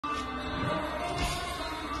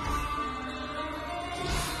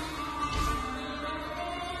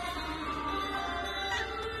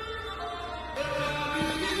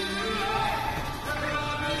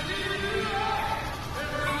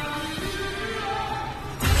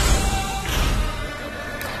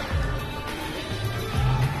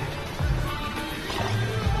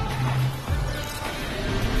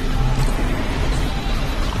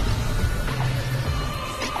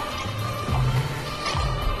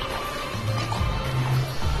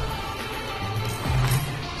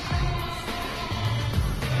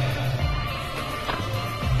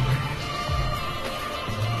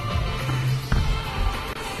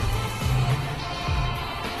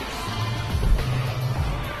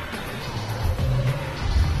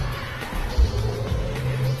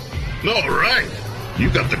All right. You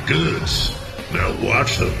got the goods. Now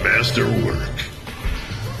watch the master work.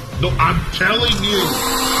 No, I'm telling you.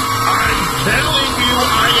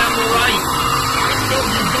 I am right. I know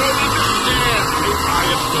you don't understand. I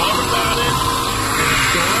have thought about it.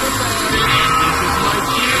 And this is my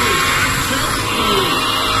theory.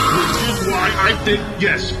 Which is why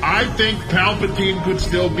I think Palpatine could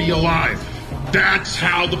still be alive. That's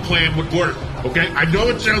how the plan would work, okay? I know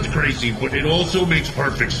it sounds crazy, but it also makes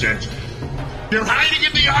perfect sense. They're hiding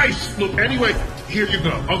in the ice! Look, anyway, here you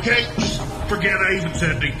go, okay? Just forget I even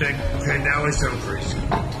said anything. Okay, now I sound crazy.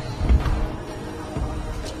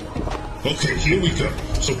 Okay, here we go.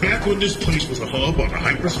 So back when this place was a hub on a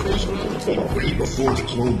hyperspace, way before the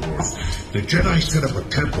Clone Wars, the Jedi set up a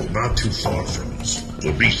temple not too far from us.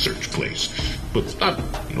 A research place. But not,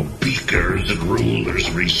 beakers and rulers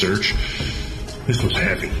research. This was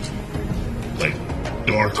heavy. Like,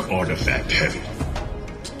 dark artifact heavy.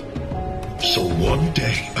 So one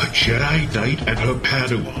day, a Jedi Knight and her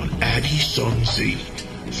Padawan, Adi Sun Z,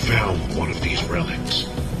 found one of these relics.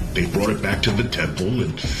 They brought it back to the temple,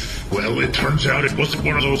 and, well, it turns out it wasn't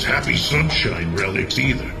one of those happy sunshine relics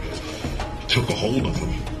either. It took a hold of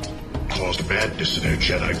them, caused madness in their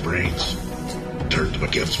Jedi brains, turned them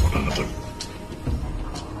against one another.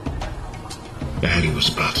 Adi was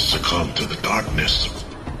about to succumb to the darkness.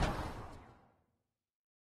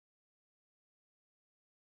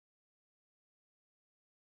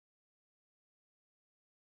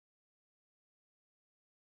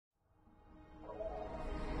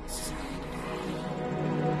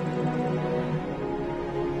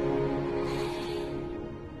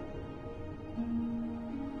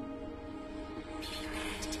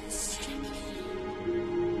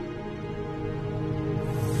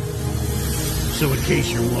 So in case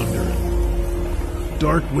you're wondering,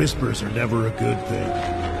 dark whispers are never a good thing.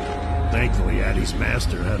 Thankfully, Adi's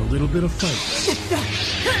master had a little bit of fight.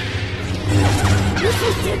 This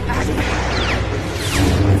is it, Adi!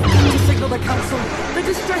 Signal the council! The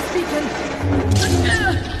distress beacon!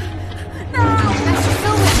 No!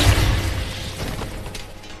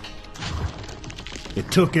 It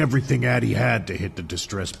took everything Adi had to hit the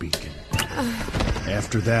distress beacon.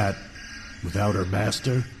 After that, without her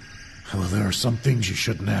master, well, there are some things you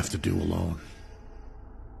shouldn't have to do alone.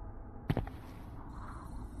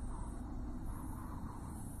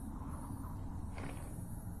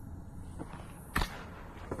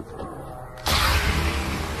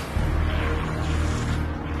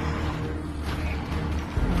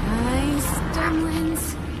 Nice,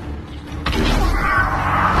 Dumlings.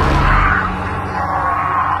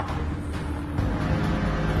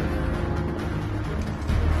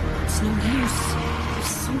 It's no use. There's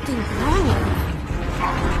something wrong with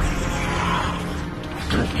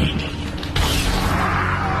me.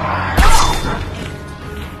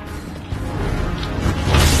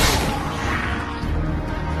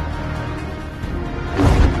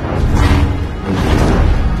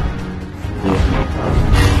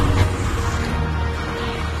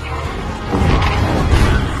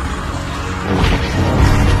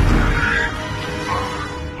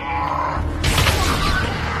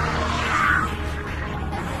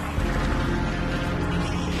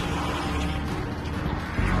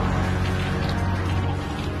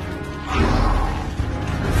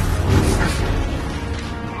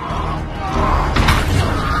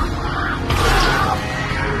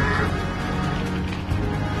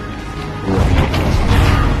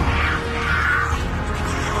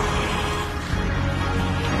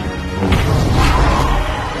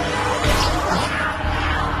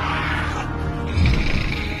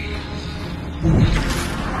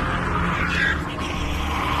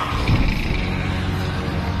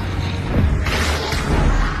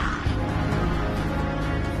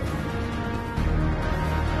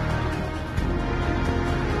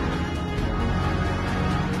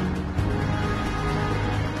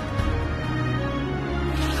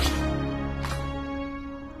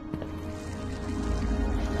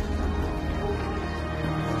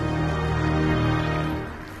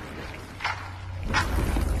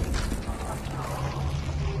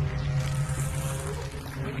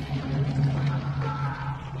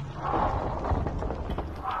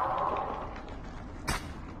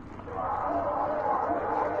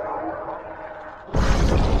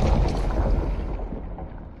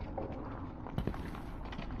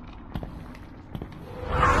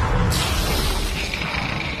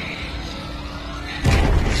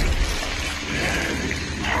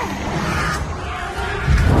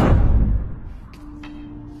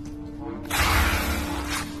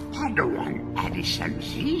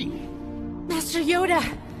 Master Yoda!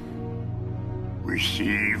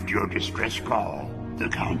 Received your distress call. The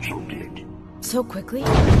council did. So quickly?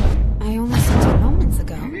 I only sent it moments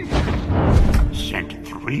ago. Sent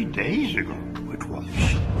 3 days ago, it was.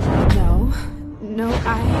 No,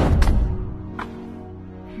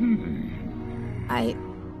 I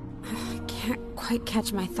can't quite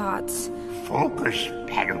catch my thoughts. Focus,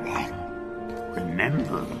 Padawan.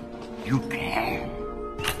 Remember, you can.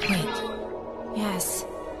 Wait. Yes.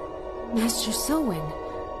 Master Silwyn.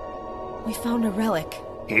 We found a relic.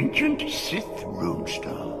 Ancient Sith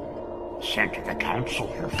runestone. Sent the council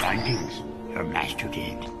her findings. Her master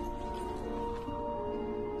did.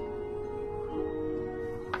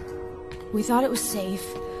 We thought it was safe,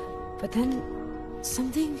 but then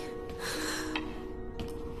something...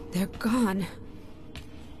 They're gone.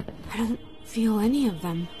 I don't feel any of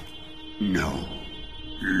them. No.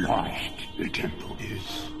 Lost, the temple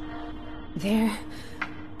is.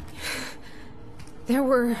 There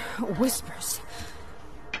were whispers.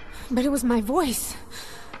 But it was my voice.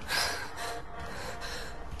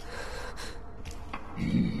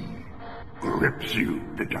 Grips you,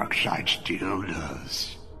 the dark side still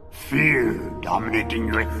does. Fear dominating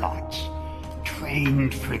your thoughts.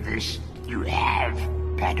 Trained for this, you have,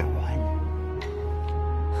 Padawan.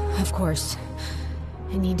 Of course.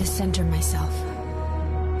 I need to center myself.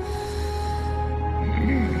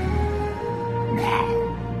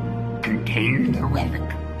 Now, contain the relic.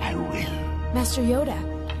 I will. Master Yoda,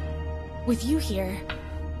 with you here,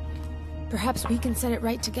 perhaps we can set it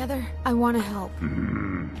right together? I want to help.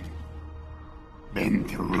 Been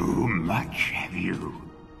through much, have you?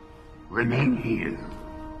 Remain here.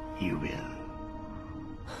 You will.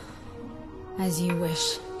 As you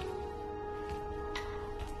wish.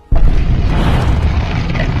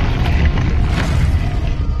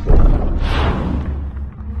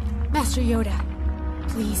 Master Yoda,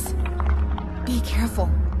 please, be careful.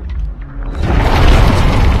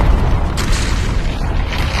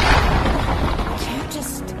 I can't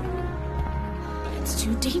just... It's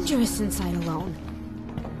too dangerous inside alone.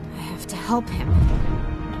 I have to help him.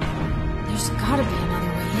 There's gotta be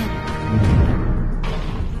another way in.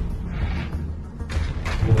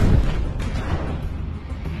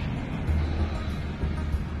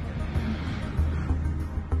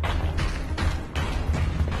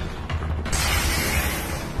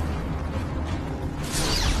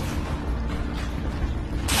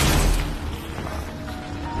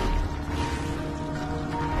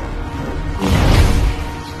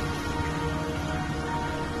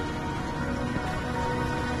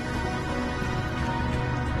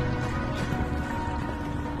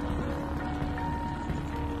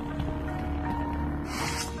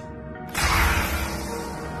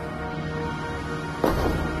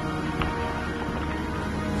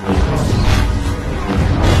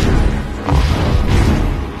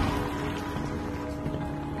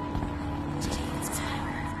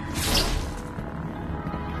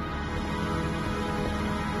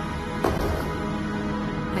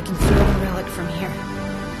 I can feel the relic from here.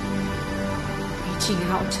 Reaching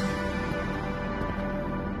out.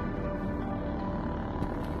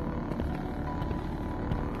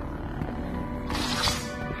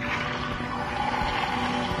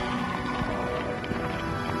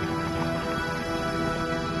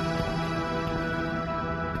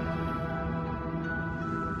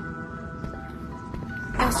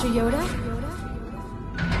 Master Yoda?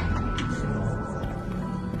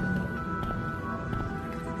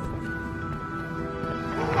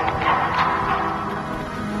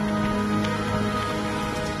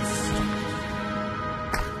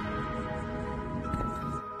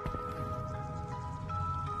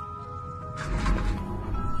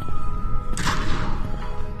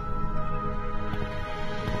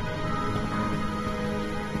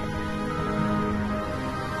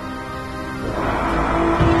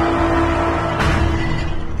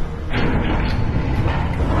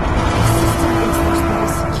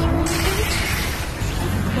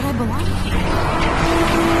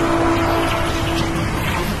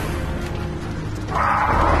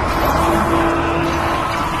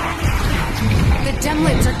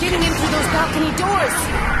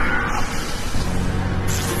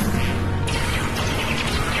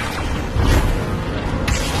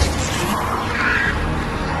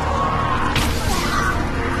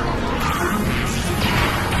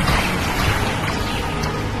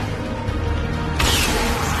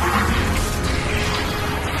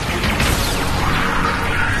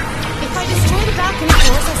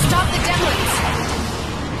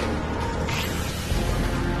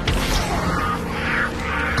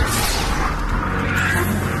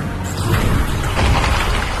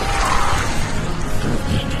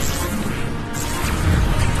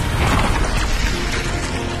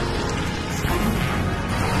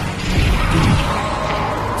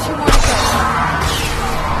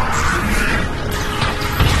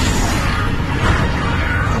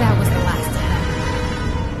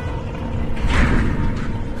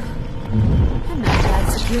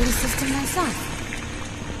 Yoda system myself.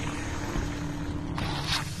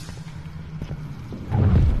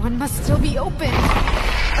 One must still be open.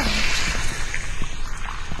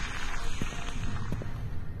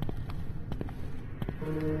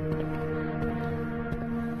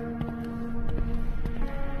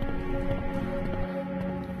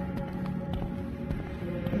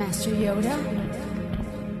 Master Yoda?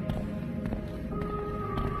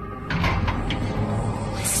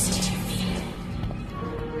 Listen to me.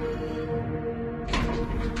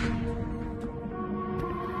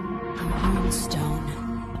 A moonstone.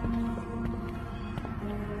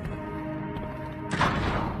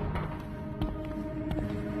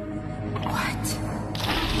 What?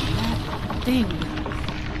 That thing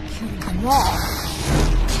killed them all.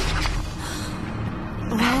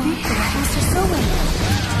 Oh, Master Sowen.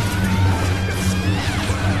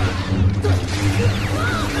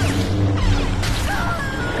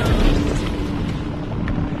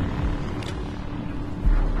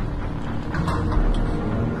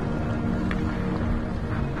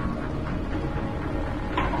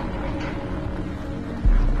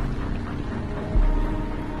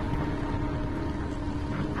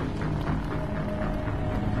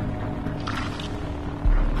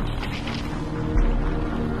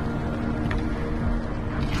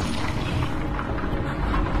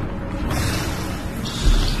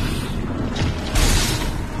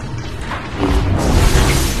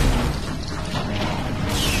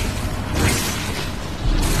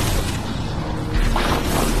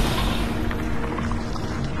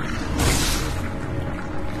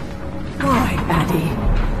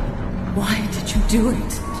 Do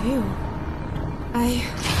it. Do?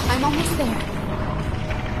 I'm almost there.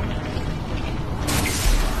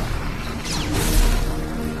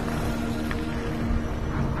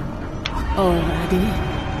 Oh, Addy.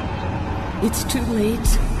 It's too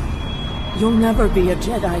late. You'll never be a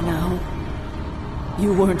Jedi now.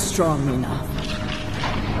 You weren't strong enough.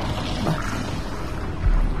 But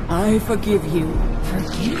I forgive you.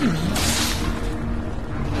 Forgive me?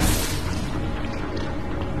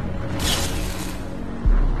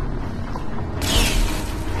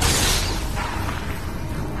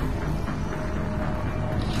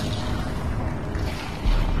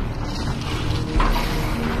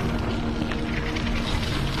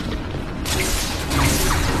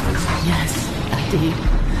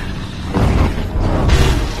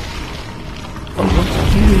 For what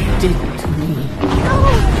you did to me. No!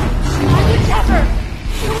 I would never!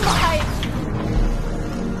 You lied!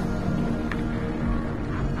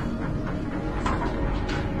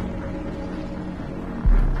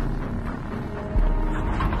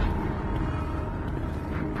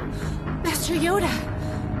 Master Yoda!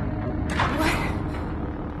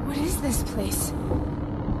 What is this place?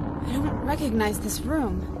 I don't recognize this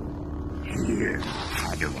room. Here,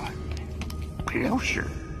 Padawan. Closer.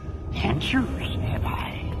 Answers have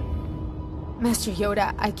I. Master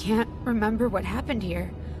Yoda, I can't remember what happened here.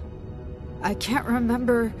 I can't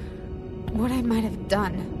remember what I might have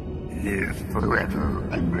done. Live forever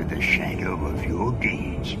under the shadow of your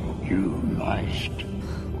deeds, you must.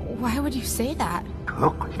 Why would you say that?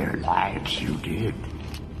 Took their lives you did,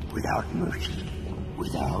 without mercy,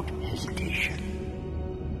 without hesitation.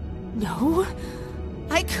 No,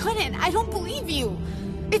 I couldn't. I don't believe you.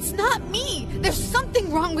 It's not me. There's something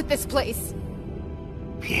wrong with this place.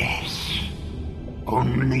 Yes.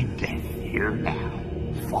 Only death here now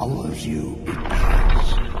follows you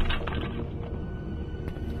because...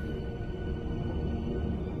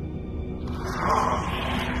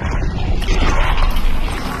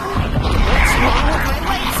 What's wrong with my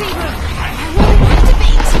lightsaber? I won't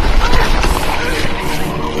activate.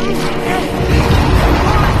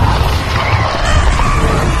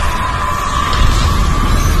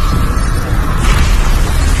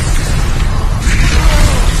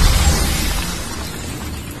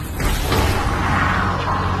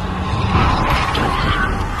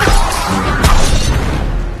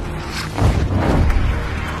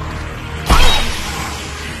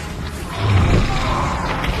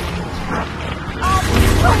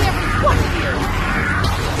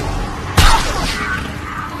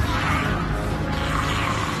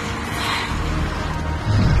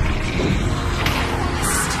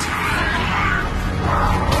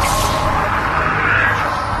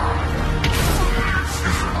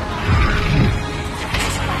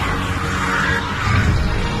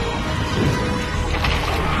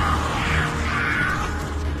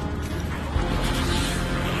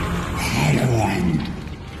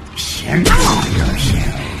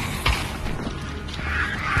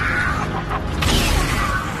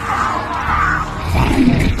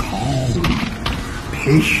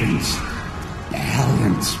 Patience,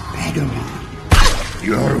 balance, Padawan.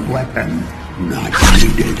 Your weapon not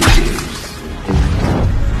needed is.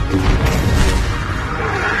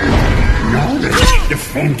 Knowledge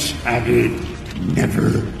defense added,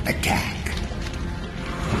 never attack.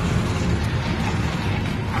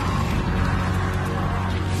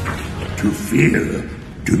 To fear,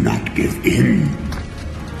 do not give in.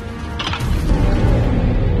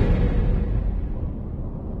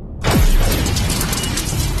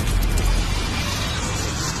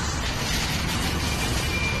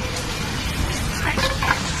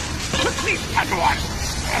 Quickly, Padawan!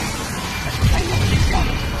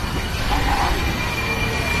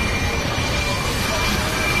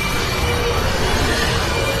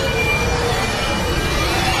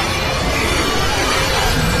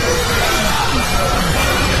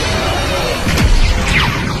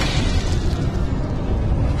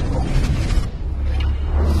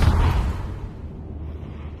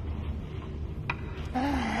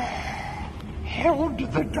 Held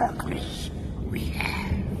the darkness we have.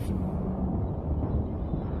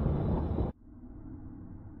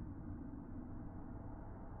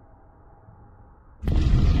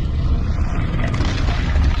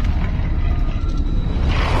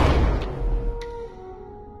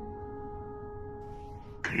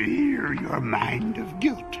 Clear your mind of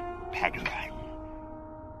guilt, Padawan.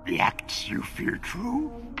 The acts you fear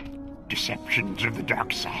true, deceptions of the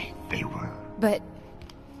dark side they were. But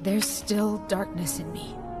there's still darkness in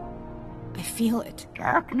me. I feel it.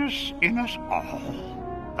 Darkness in us all.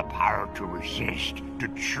 The power to resist, to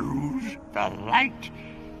choose the light.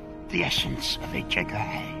 The essence of a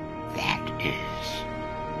Jedi. That is.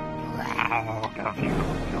 Proud of you,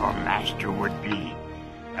 your master would be.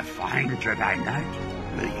 A fine Jedi Knight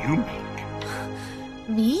will you make.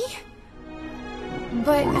 Me?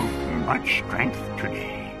 But... With much strength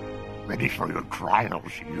today. Ready for your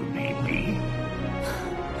trials you may be.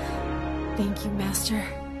 Thank you, Master.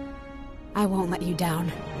 I won't let you down.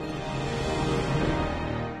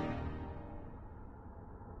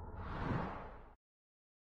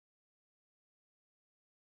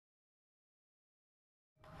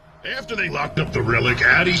 After they locked up the relic,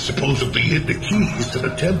 Addy supposedly hid the keys to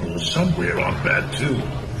the temple somewhere on Batuu.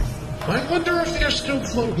 I wonder if they're still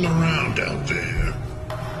floating around out there.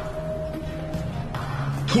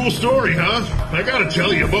 Cool story, huh? I gotta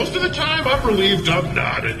tell you, most of the time I'm relieved I'm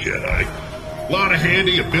not a Jedi. A lot of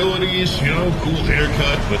handy abilities, cool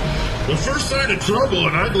haircut, but the first sign of trouble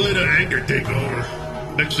and I'd let anger take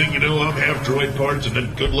over. Next thing you know, I'm half droid parts and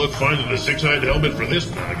then good luck finding the six-eyed helmet for this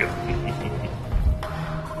noggin.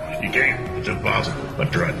 You can't. It's impossible. I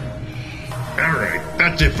tried. Alright,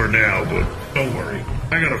 that's it for now, but don't worry.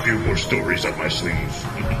 I got a few more stories up my sleeve.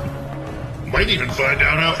 Might even find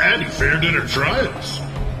out how Addy fared in her trials.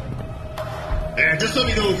 And just let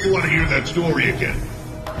me know if you want to hear that story again.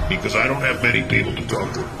 Because I don't have many people to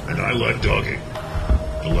talk to, and I like talking.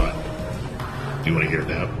 A lot. Do you want to hear it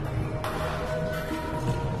now?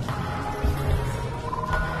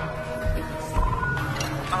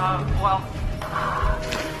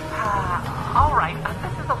 All right.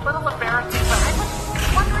 This is a little embarrassing, but I was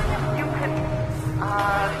wondering if you could,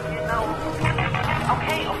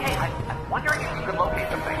 okay. I'm wondering if you could locate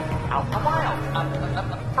the thing out in the wild.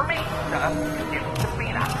 For me,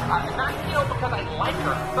 Sabina. Not, because I like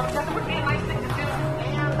her, but